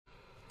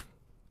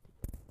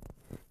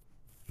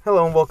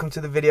Hello and welcome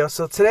to the video.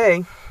 So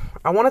today,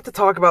 I wanted to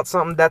talk about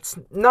something that's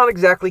not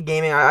exactly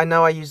gaming. I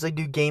know I usually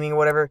do gaming or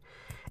whatever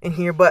in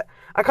here, but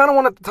I kind of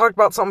wanted to talk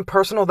about something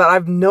personal that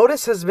I've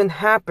noticed has been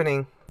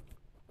happening.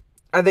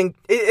 I think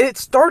it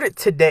started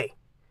today.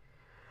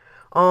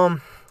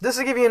 Just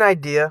to give you an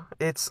idea,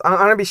 I'm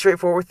gonna be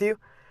straightforward with you.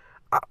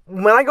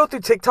 When I go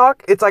through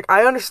TikTok, it's like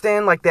I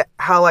understand like that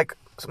how like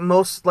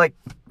most like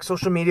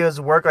social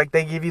medias work. Like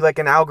they give you like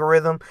an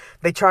algorithm.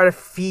 They try to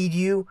feed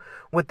you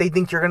what they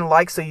think you're gonna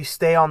like, so you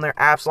stay on their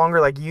apps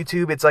longer. Like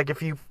YouTube, it's like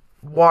if you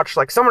watch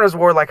like Summoner's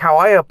War, like how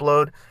I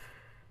upload,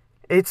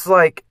 it's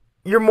like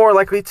you're more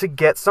likely to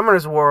get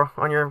Summoner's War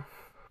on your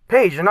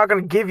page. They're not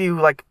gonna give you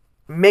like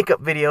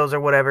makeup videos or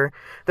whatever.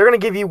 They're gonna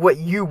give you what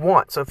you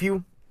want. So if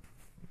you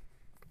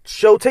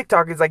show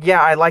TikTok, it's like,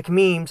 yeah, I like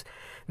memes,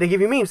 they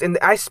give you memes. And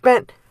I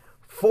spent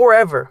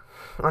forever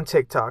on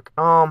TikTok.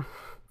 We're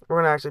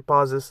gonna actually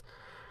pause this.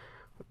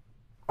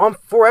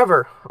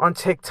 Forever on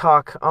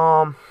TikTok.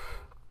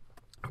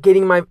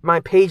 Getting my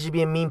page to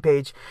be a meme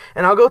page.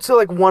 And I'll go to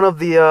like one of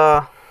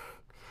the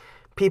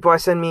people I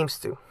send memes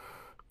to.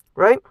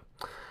 Right?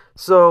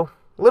 So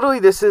literally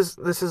this is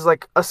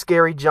like a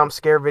scary jump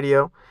scare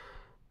video.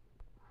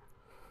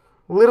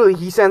 Literally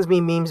he sends me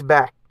memes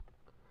back.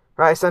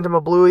 Right? I sent him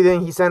a bluey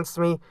thing, he sends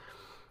me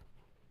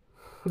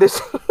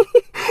this.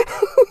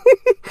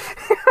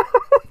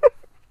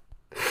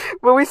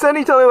 But we send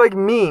each other like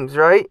memes,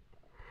 right?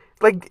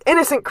 Like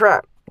innocent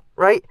crap,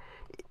 right?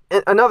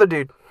 Another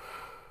dude,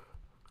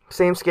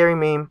 same scary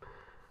meme.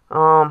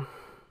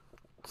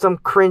 Some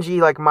cringy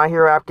like My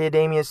Hero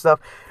Academia stuff.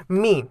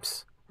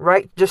 Memes,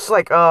 right? Just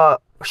like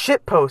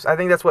shit posts. I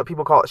think that's what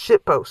people call it,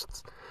 shit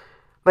posts.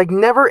 Like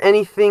never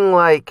anything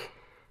like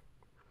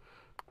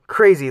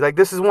crazy. Like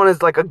this is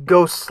like a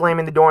ghost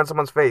slamming the door in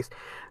someone's face.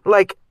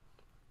 Like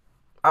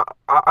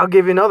I'll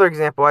give you another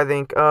example. I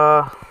think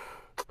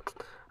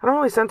I don't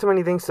really send too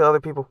many things to other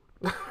people.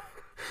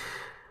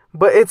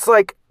 But it's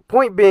like,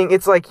 point being,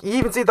 it's like, you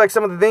even see like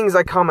some of the things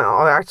I comment.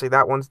 Oh, actually,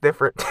 that one's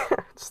different.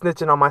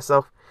 Snitching on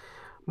myself.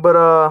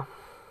 But,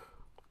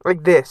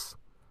 like this.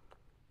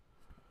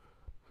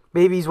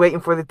 Baby's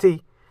waiting for the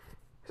tea.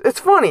 It's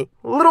funny.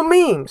 Little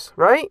memes,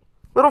 right?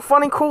 Little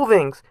funny, cool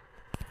things.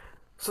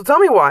 So tell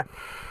me why.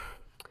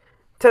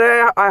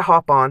 Today, I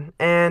hop on,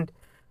 and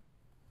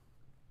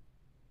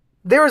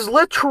there's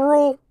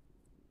literal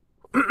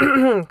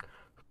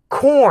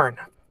corn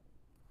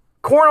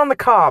on the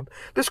cob.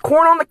 There's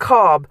corn on the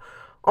cob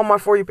on my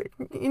For You page.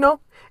 You know,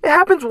 it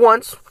happens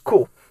once,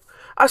 cool.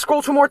 I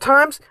scroll 2 more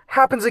times,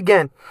 happens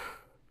again.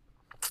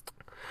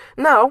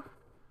 Now,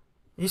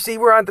 you see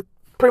we're at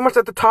pretty much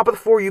at the top of the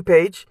For You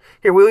page.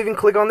 Here, we'll even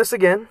click on this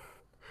again.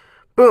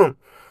 Boom.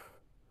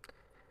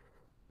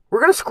 We're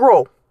gonna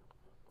scroll,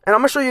 and I'm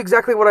gonna show you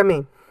exactly what I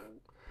mean.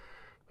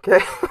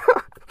 Okay.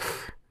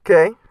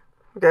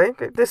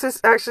 Okay. This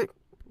is actually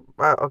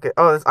okay.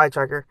 Oh, this eye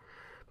tracker.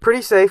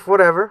 Pretty safe,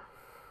 whatever.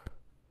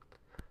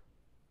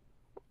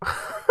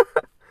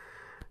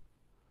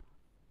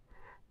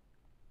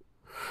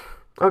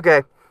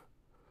 Okay.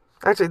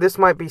 Actually, this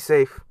might be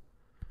safe.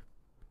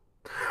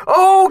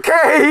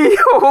 Okay!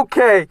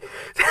 Okay!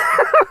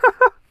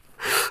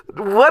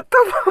 What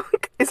the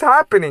fuck is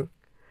happening?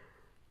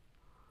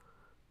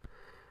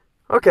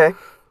 Okay.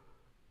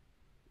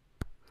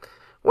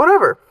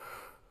 Whatever.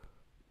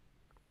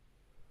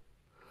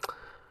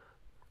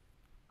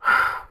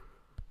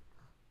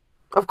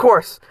 Of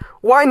course.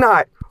 Why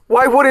not?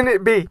 Why wouldn't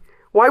it be?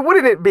 Why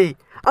wouldn't it be?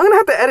 I'm gonna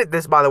have to edit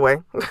this, by the way.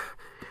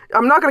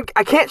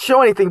 I can't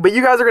show anything, but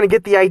you guys are gonna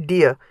get the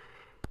idea.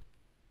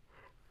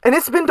 And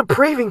it's been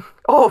depraving.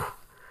 Oh.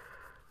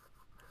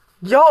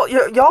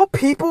 Y'all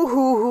people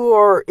who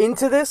are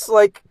into this,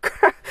 like,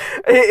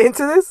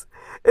 into this,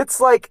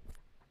 it's like,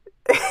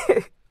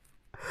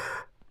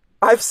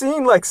 I've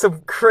seen, like,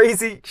 some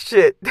crazy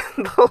shit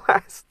the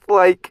last,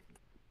 like,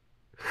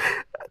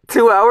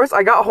 2 hours.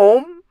 I got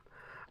home.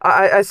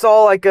 I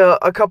saw like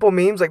a couple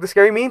memes, like the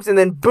scary memes, and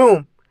then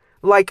boom,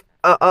 like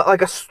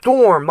a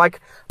storm, like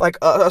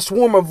a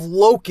swarm of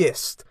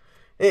locusts.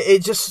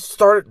 It just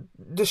started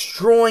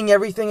destroying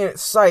everything in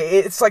its sight.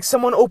 It's like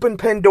someone opened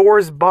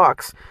Pandora's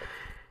box.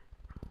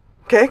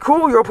 Okay,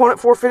 cool. Your opponent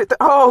forfeited.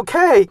 Oh,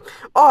 okay,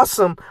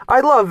 awesome.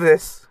 I love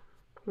this.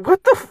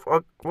 What the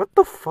fuck? What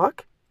the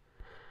fuck?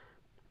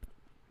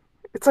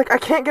 It's like I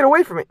can't get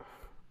away from it.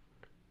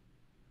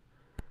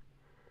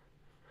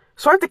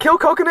 So I have to kill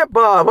Coconut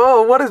Bob.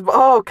 Oh, what is...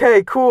 Oh,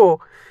 okay,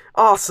 cool.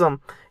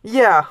 Awesome.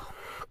 Yeah.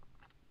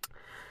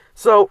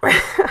 So,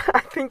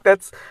 I think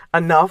that's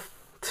enough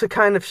to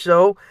kind of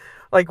show,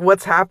 like,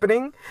 what's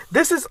happening.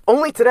 This is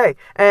only today.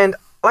 And,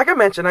 like I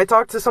mentioned, I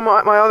talked to some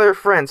of my other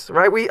friends,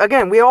 right? We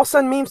all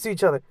send memes to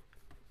each other.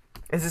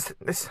 Is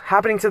this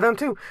happening to them,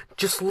 too?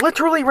 Just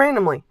literally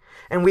randomly.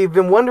 And we've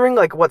been wondering,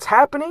 like, what's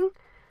happening?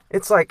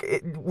 It's like,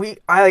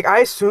 I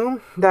assume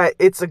that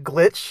it's a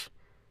glitch.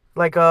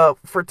 Like,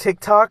 for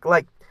TikTok,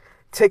 like,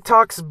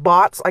 TikTok's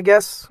bots, I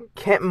guess,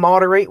 can't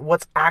moderate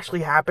what's actually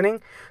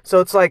happening. So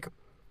it's like,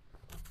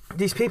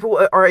 these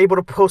people are able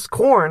to post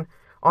corn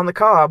on the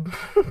cob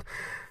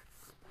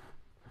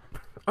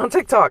on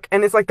TikTok,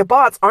 and it's like the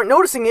bots aren't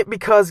noticing it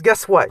because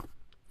guess what?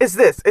 It's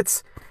this.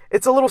 It's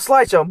a little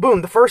slideshow.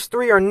 Boom. The first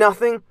 3 are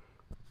nothing,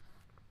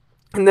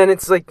 and then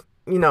it's like,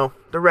 you know,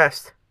 the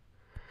rest.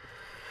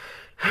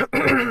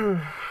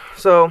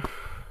 So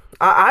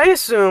I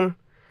assume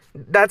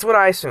that's what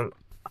I assume.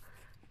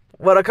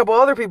 What a couple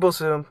other people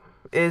assume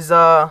is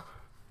that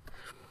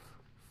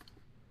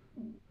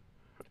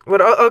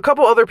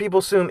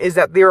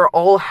they are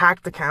all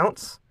hacked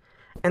accounts,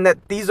 and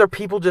that these are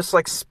people just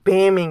like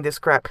spamming this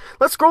crap.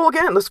 Let's scroll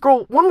again. Let's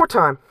scroll one more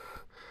time.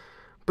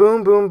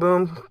 Boom, boom,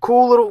 boom.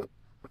 Cool,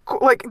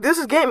 like this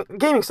is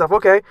gaming stuff.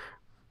 Okay,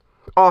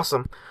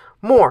 awesome.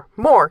 More.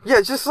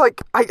 Yeah, just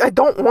like I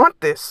don't want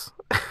this.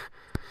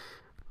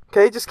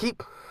 Okay, just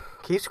keep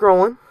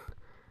scrolling.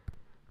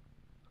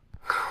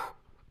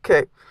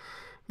 Okay,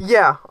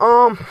 yeah.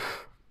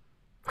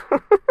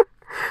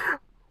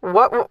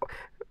 What?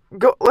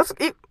 Go. Let's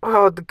eat.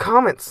 Oh, the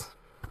comments.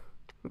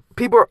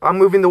 People are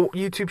moving the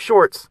YouTube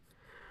Shorts.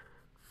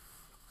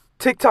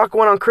 TikTok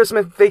went on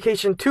Christmas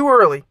vacation too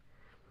early.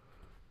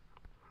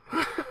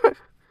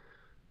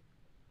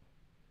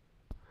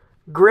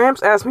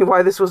 Gramps asked me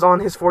why this was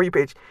on his For You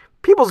page.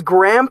 People's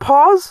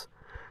grandpas?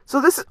 So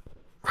this is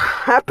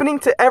happening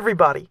to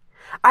everybody.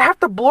 I have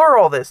to blur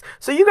all this,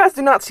 so you guys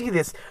do not see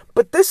this.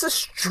 But this is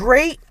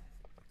straight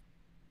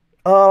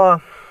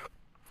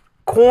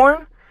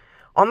corn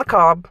on the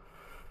cob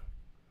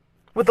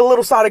with a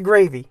little side of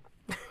gravy.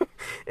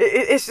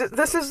 This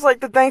is like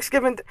the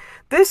Thanksgiving.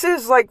 This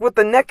is like what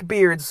the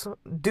neckbeards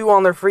do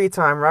on their free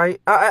time, right?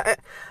 I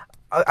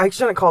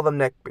shouldn't call them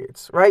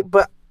neckbeards, right?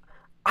 But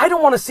I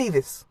don't want to see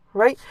this,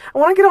 right?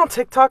 When I get on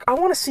TikTok, I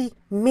want to see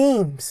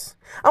memes.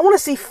 I want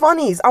to see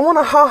funnies. I want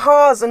to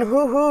ha-has and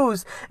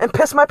hoo-hoos and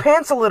piss my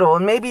pants a little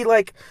and maybe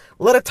like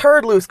let a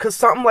turd loose because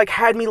something like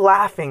had me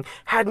laughing,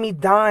 had me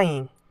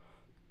dying.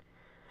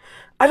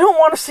 I don't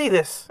want to see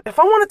this. If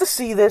I wanted to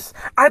see this,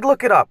 I'd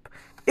look it up.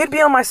 It'd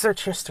be on my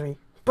search history.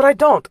 But I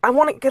don't. I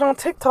want to get on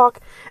TikTok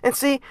and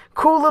see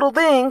cool little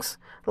things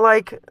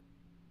like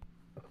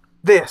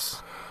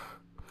this.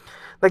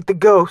 Like the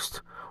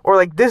ghost. Or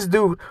like this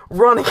dude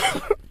running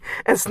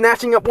and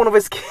snatching up one of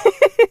his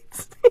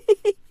kids.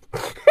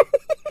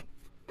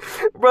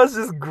 Bruh's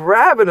just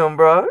grabbing him,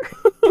 bruh.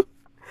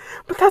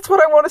 But that's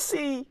what I want to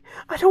see.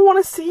 I don't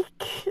want to see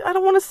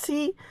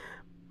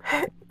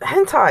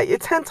hentai.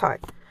 It's hentai.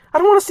 I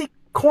don't want to see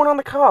corn on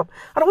the cob.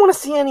 I don't want to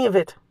see any of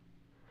it.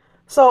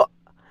 So,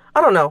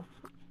 I don't know.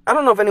 I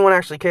don't know if anyone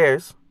actually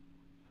cares.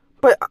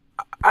 But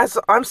as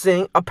I'm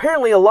seeing,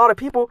 apparently a lot of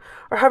people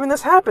are having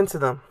this happen to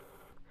them.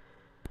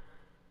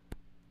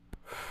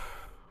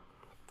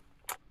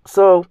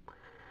 So,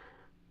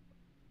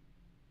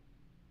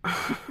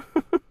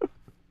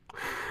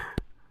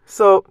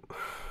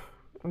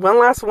 one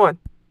last one.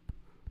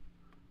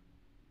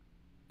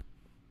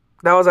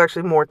 That was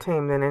actually more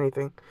tame than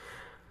anything.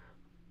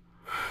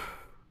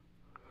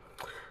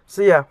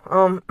 So yeah,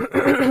 I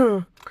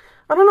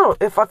don't know.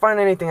 If I find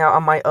anything out, I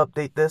might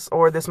update this,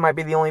 or this might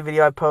be the only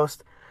video I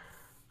post.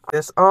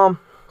 This, oh,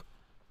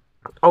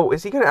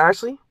 is he gonna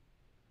actually?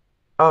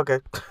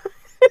 Okay.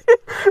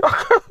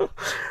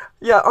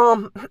 Yeah,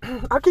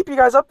 I'll keep you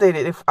guys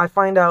updated if I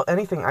find out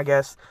anything, I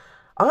guess.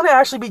 I'm gonna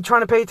actually be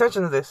trying to pay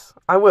attention to this.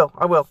 I will.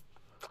 I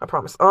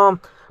promise.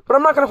 But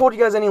I'm not gonna hold you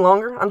guys any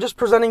longer. I'm just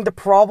presenting the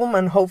problem,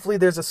 and hopefully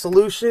there's a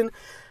solution.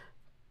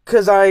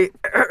 Because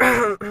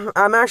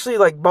I'm actually,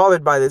 like,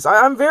 bothered by this.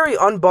 I'm very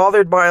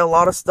unbothered by a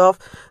lot of stuff.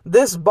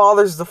 This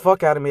bothers the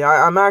fuck out of me.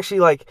 I'm actually,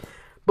 like,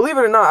 believe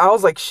it or not, I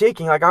was, like,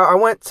 shaking. Like, I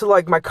went to,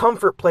 like, my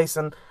comfort place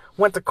and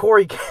went to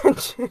Corey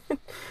Kenshin. And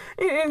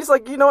it's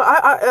like, you know,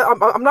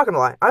 I'm not gonna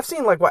lie. I've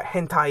seen, like, what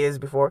hentai is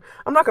before.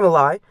 I'm not gonna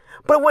lie.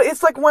 But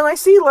it's like when I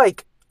see,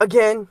 like,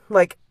 again,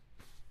 like,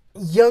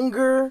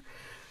 younger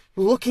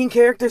looking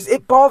characters,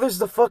 it bothers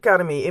the fuck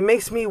out of me. It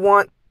makes me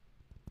want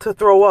to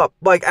throw up,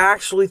 like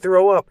actually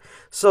throw up.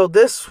 So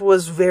this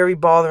was very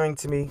bothering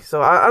to me.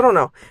 So I don't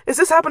know. Is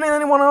this happening to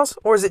anyone else?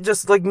 Or is it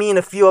just like me and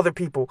a few other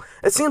people?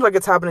 It seems like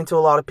it's happening to a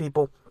lot of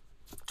people.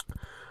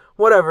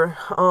 Whatever.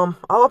 I'll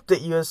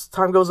update you as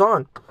time goes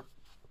on.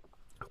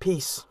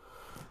 Peace.